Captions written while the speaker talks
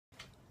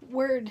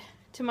Word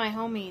to my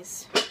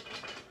homies.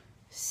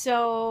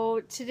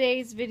 So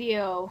today's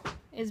video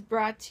is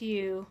brought to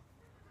you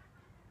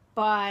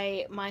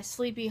by my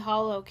Sleepy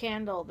Hollow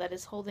candle that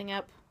is holding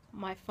up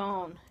my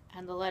phone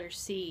and the letter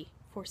C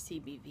for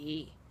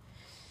CBV.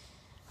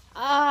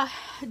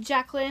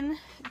 Jacqueline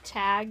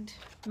tagged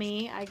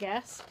me, I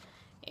guess,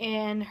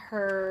 in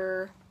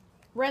her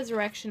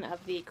resurrection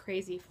of the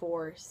Crazy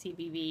for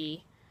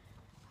CBV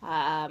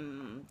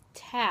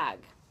tag.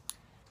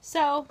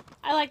 So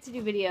I like to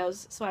do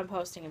videos, so I'm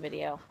posting a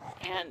video,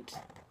 and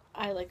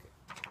I like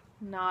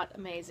not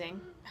amazing.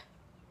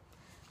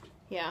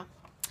 Yeah.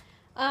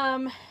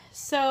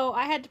 So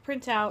I had to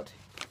print out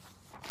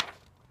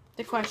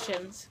the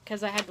questions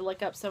because I had to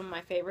look up some of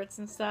my favorites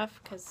and stuff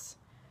because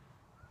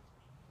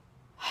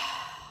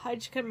I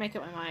just couldn't make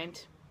up my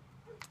mind.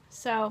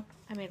 So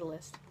I made a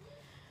list.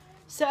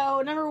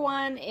 So number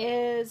one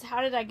is,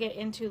 how did I get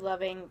into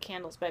loving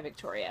candles by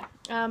Victoria?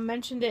 I've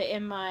mentioned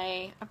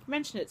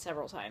it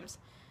several times.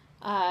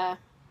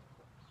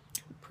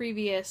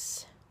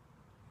 Previous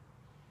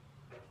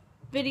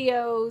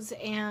videos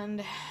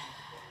and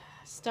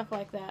stuff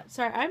like that.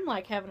 Sorry, I'm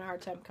like having a hard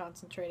time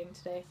concentrating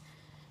today.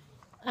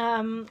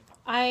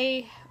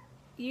 I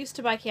used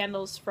to buy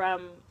candles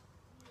from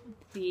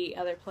the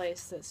other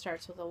place that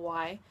starts with a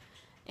Y,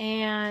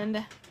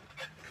 and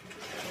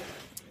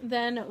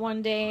then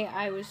one day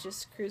I was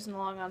just cruising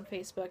along on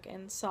Facebook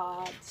and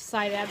saw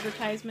side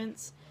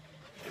advertisements.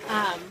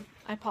 I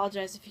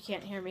apologize if you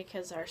can't hear me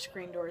because our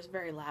screen door is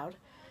very loud.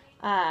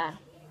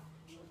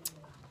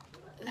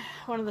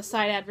 One of the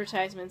side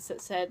advertisements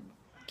that said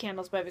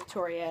Candles by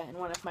Victoria, and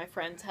one of my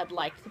friends had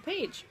liked the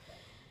page.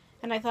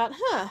 And I thought,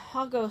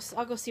 I'll go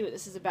see what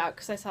this is about,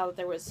 because I saw that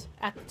there was,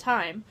 at the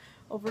time,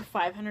 over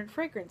 500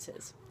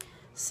 fragrances.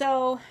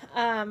 So,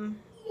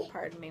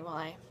 pardon me while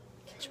I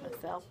catch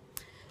myself.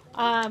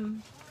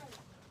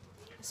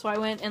 So I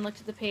went and looked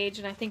at the page,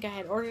 and I think I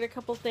had ordered a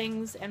couple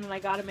things, and when I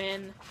got them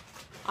in,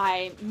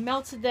 I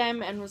melted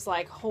them and was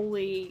like,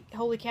 holy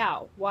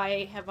cow,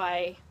 why have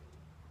I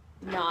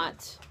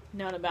not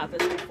known about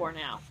this before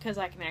now? Because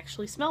I can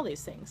actually smell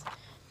these things.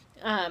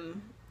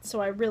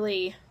 So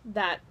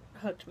that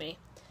hooked me.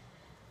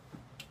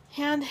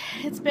 And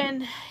it's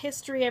been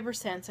history ever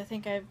since. I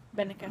think I've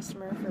been a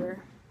customer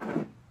for,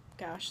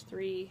 gosh,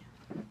 three,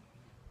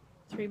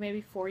 maybe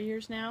 4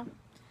 years now.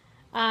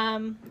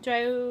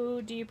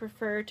 Do you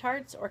prefer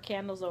tarts or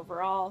candles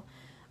overall?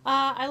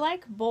 I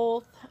like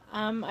both.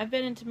 I've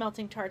been into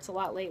melting tarts a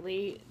lot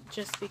lately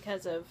just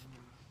because of,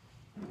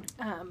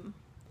 I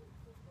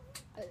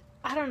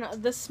don't know,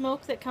 the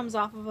smoke that comes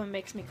off of them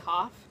makes me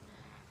cough.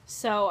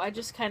 So I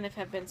just kind of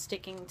have been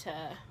sticking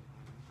to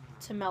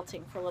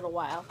melting for a little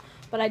while.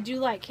 But I do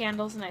like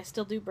candles, and I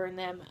still do burn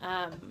them,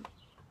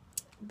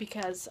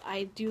 because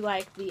I do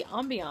like the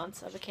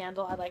ambiance of a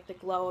candle. I like the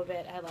glow of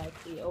it. I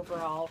like the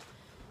overall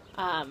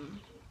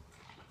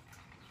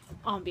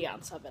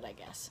ambiance of it, I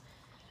guess.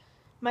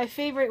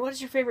 What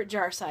is your favorite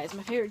jar size?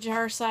 My favorite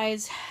jar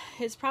size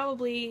is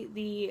probably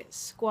the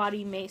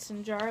squatty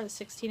mason jar, the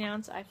 16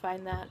 ounce. I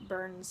find that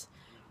burns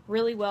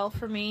really well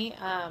for me.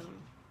 I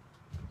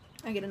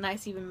get a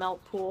nice even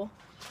melt pool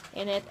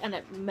in it, and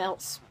it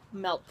melt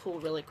pool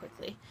really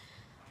quickly.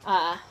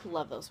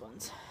 Love those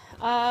ones.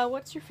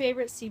 What's your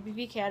favorite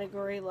CBV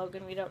category?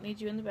 Logan, we don't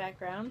need you in the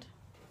background.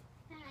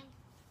 Hi.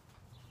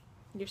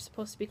 You're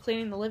supposed to be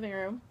cleaning the living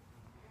room.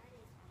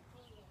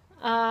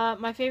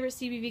 My favorite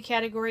CBV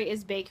category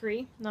is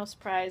bakery. No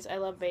surprise, I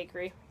love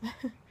bakery.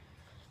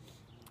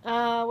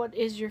 What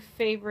is your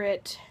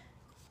favorite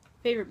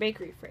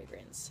bakery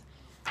fragrance?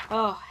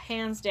 Oh,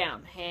 hands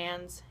down,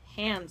 hands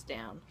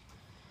down,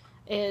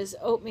 is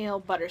oatmeal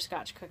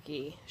butterscotch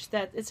cookie.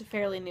 It's a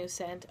fairly new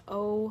scent.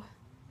 Oh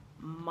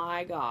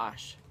my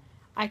gosh,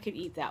 I could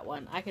eat that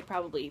one. I could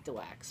probably eat the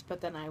wax,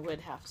 but then I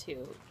would have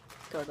to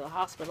go to the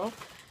hospital,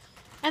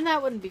 and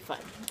that wouldn't be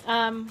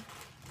fun.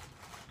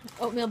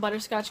 Oatmeal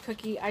butterscotch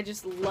cookie, I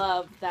just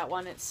love that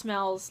one. It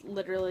smells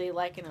literally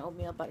like an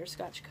oatmeal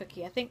butterscotch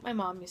cookie. I think my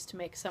mom used to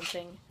make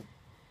something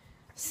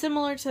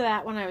similar to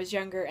that when I was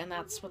younger, and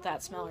that's what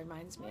that smell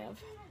reminds me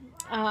of.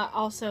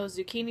 Also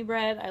zucchini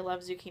bread. I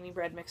love zucchini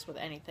bread mixed with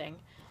anything.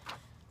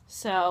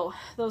 So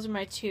those are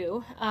my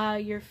two.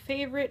 Your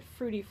favorite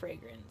fruity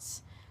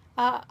fragrance?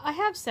 I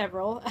have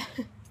several.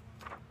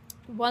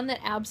 One that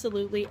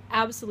absolutely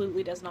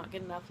does not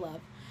get enough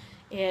love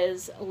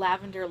is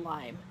lavender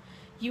lime.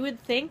 You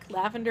would think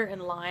lavender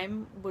and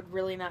lime would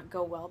really not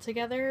go well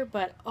together,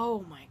 but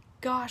oh my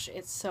gosh,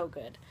 it's so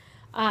good.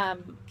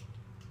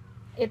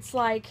 It's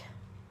like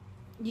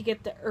you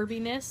get the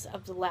herbiness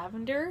of the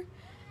lavender,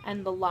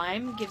 and the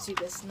lime gives you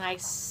this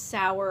nice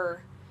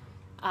sour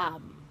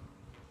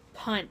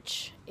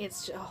punch.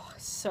 It's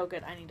so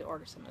good. I need to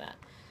order some of that.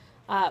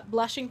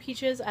 Blushing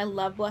peaches. I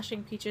love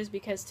blushing peaches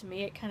because to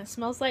me it kind of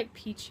smells like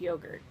peach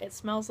yogurt. It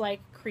smells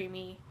like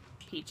creamy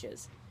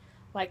peaches.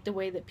 Like the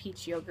way that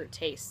peach yogurt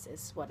tastes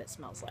is what it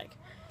smells like.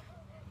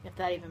 If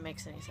that even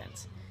makes any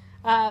sense.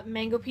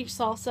 Mango peach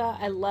salsa.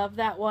 I love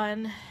that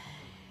one.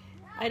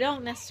 I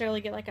don't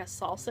necessarily get like a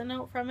salsa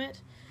note from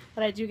it,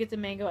 But I do get the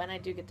mango and I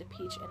do get the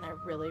peach, and I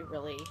really,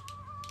 really,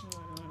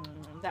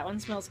 that one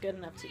smells good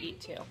enough to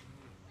eat too.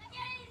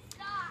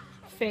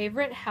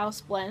 Favorite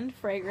house blend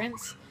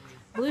fragrance,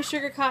 Blue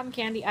Sugar Cotton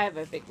Candy. I have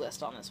a big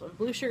list on this one.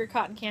 Blue Sugar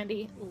Cotton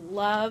Candy,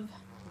 love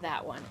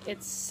that one.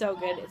 It's so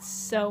good. It's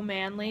so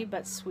manly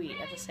but sweet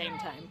at the same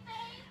time.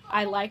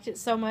 I liked it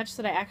so much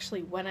that I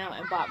actually went out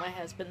and bought my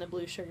husband the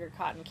Blue Sugar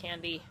Cotton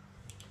Candy,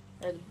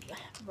 or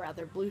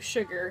rather Blue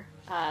Sugar,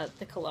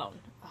 the cologne.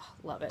 Oh,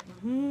 love it.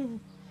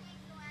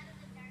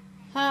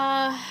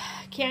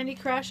 Candy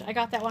Crush, I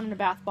got that one in a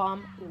bath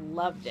bomb.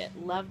 Loved it,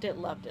 loved it,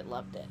 loved it,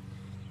 loved it.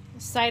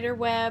 Cider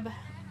Web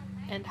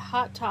and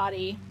Hot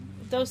Toddy,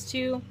 those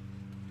two,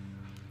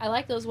 I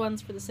like those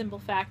ones for the simple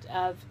fact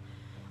of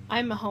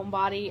I'm a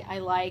homebody. I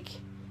like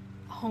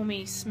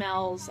homey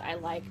smells. I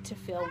like to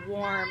feel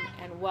warm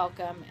and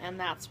welcome, and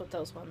that's what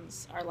those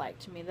ones are like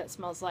to me. That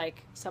smells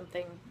like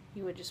something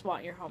you would just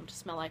want your home to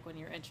smell like when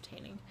you're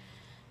entertaining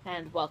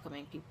and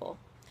welcoming people.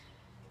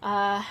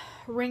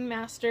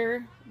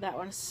 Ringmaster, that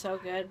one is so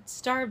good.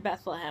 Star of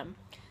Bethlehem,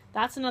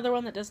 that's another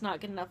one that does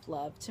not get enough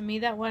love. To me,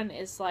 that one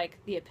is like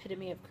the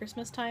epitome of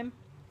Christmas time.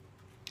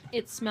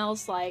 It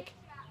smells like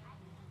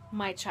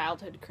my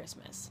childhood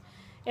Christmas.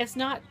 It's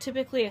not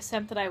typically a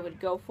scent that I would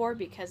go for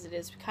because it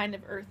is kind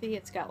of earthy.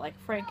 It's got like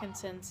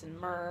frankincense and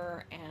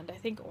myrrh and I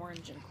think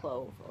orange and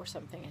clove or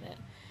something in it.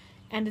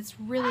 And it's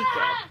really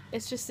good.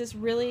 It's just this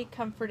really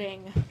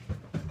comforting,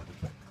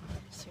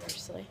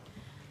 seriously,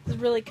 this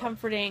really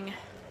comforting,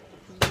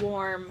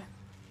 warm,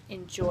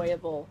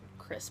 enjoyable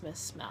Christmas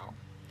smell.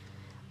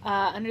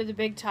 Under the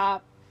Big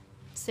Top,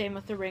 same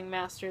with the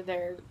Ringmaster.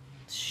 They're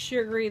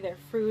sugary, they're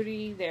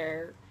fruity,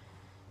 they're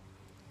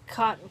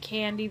cotton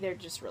candy. They're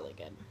just really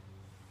good.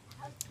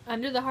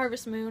 Under the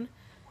Harvest Moon,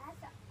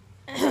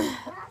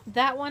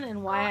 that one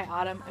and Why I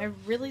Autumn, I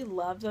really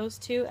love those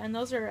two, and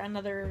those are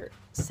another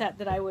set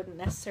that I wouldn't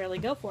necessarily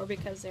go for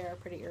because they are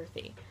pretty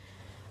earthy.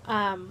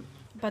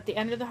 But the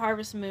Under the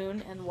Harvest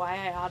Moon and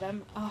Why I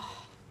Autumn,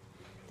 oh,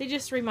 they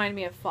just remind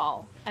me of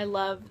fall.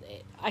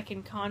 I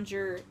can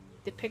conjure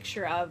the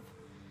picture of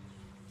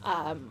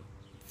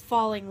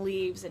falling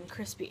leaves and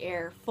crispy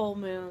air, full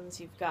moons,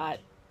 you've got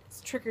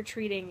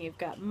trick-or-treating, you've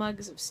got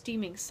mugs of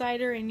steaming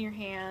cider in your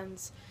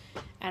hands,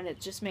 and it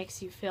just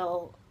makes you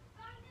feel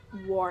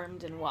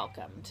warmed and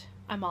welcomed.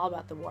 I'm all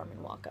about the warm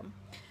and welcome.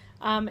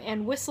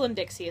 And Whistlin'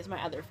 Dixie is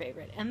my other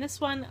favorite. And this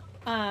one,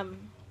 I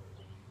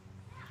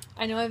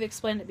know I've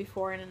explained it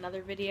before in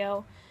another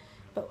video,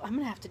 but I'm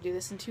going to have to do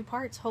this in 2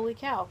 parts. Holy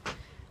cow.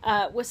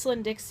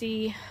 Whistlin'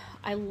 Dixie,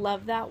 I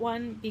love that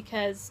one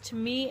because to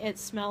me it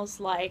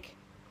smells like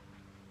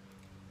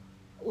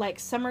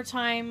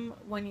summertime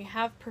when you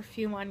have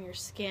perfume on your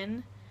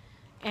skin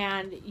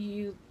and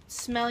you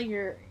smell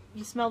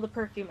the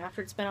perfume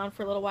after it's been on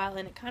for a little while,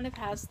 and it kind of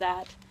has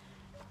that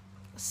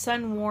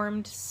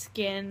sun-warmed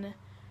skin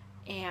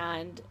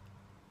and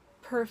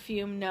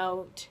perfume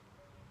note.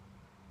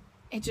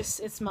 It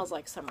smells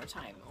like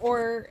summertime.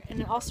 And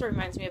it also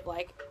reminds me of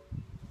like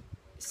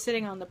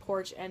sitting on the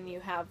porch and you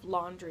have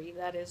laundry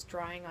that is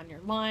drying on your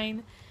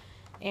line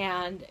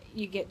and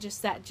you get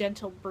just that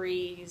gentle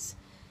breeze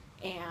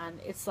and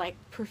it's like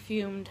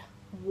perfumed,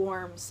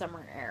 warm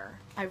summer air.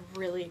 I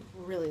really,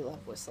 really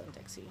love Whistlin'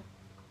 Dixie.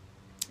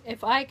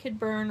 If I could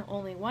burn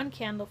only one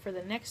candle for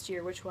the next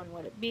year, which one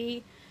would it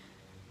be?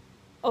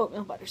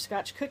 Oatmeal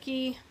butterscotch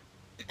cookie.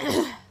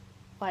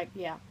 Like,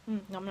 yeah.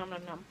 Nom nom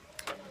nom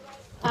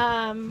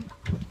nom.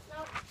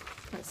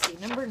 Let's see,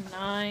 number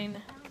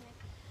 9.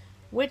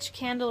 Which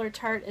candle or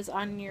tart is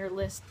on your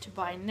list to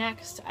buy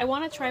next? I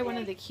want to try one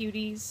of the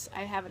cuties.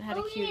 I haven't had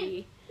a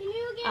cutie. Can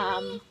you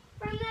get me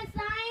from the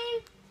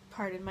sign?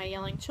 Pardon my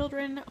yelling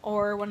children.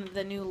 Or one of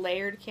the new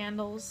layered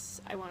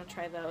candles. I want to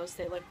try those.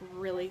 They look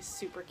really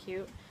super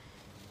cute.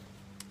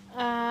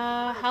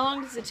 How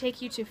long does it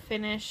take you to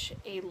finish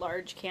a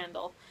large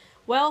candle?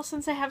 Well,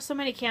 since I have so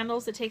many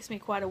candles, it takes me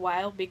quite a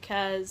while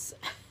because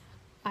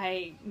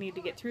I need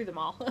to get through them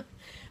all.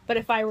 But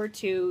if I were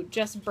to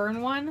just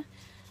burn one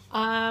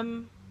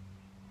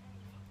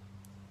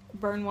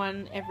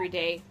every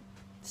day,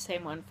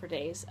 same one for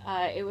days,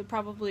 it would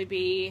probably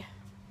be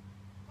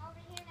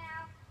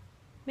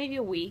maybe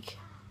a week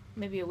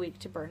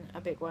to burn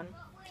a big one.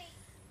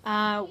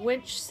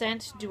 Which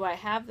scent do I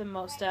have the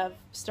most of?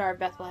 Star of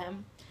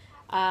Bethlehem.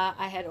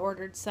 I had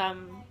ordered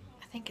some,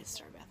 I think it's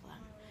Star of Bethlehem.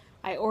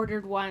 I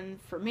ordered one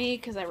for me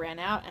because I ran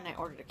out, and I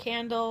ordered a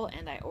candle,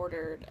 and I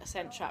ordered a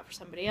scent shot for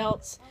somebody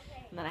else,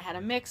 and then I had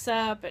a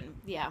mix-up, and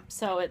yeah,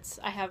 so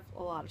I have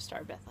a lot of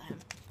Star of Bethlehem.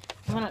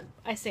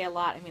 I say a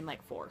lot, I mean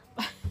like 4.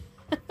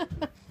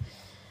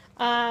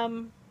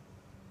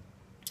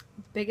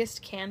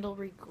 Biggest candle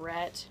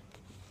regret,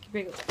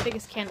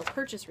 biggest candle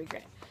purchase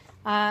regret.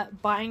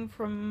 Buying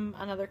from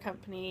another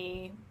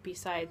company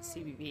besides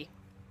CBV,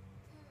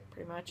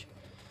 pretty much.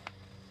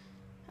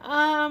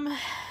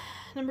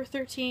 Number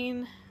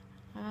 13.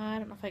 I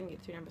don't know if I can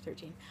get through number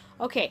 13.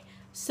 Okay,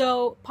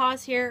 so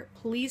pause here.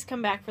 Please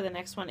come back for the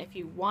next one if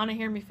you want to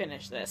hear me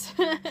finish this.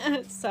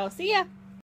 So, see ya!